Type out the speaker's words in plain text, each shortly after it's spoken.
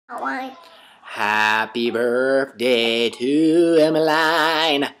Why? Happy birthday to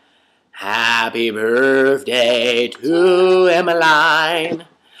Emmeline. Happy birthday to Emmeline.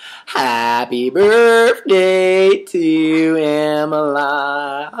 Happy birthday to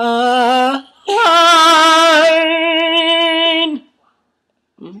Emmeline. Happy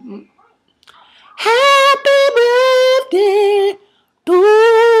birthday to you.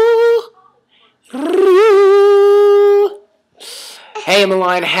 Hey,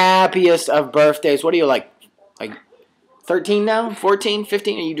 Emmeline, happiest of birthdays. What are you like 13 now? 14,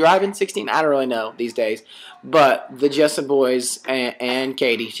 15? Are you driving? 16? I don't really know these days. But the Jessup boys and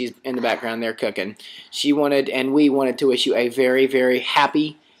Katie, she's in the background there cooking. She wanted, and we wanted to wish you a very, very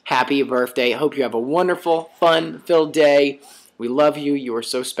happy birthday. I hope you have a wonderful, fun-filled day. We love you. You are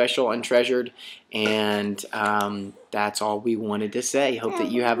so special and treasured. And that's all we wanted to say. Hope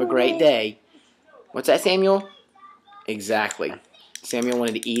that you have a great day. What's that, Samuel? Exactly. Samuel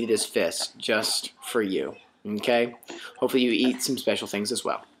wanted to eat at his fist just for you. Okay? Hopefully you eat some special things as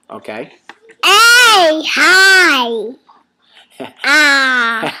well. Okay? Hey, hi.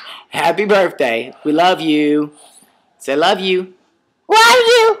 Happy birthday. We love you. Say love you. Love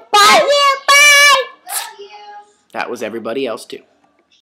you. Bye. Bye. That was everybody else too.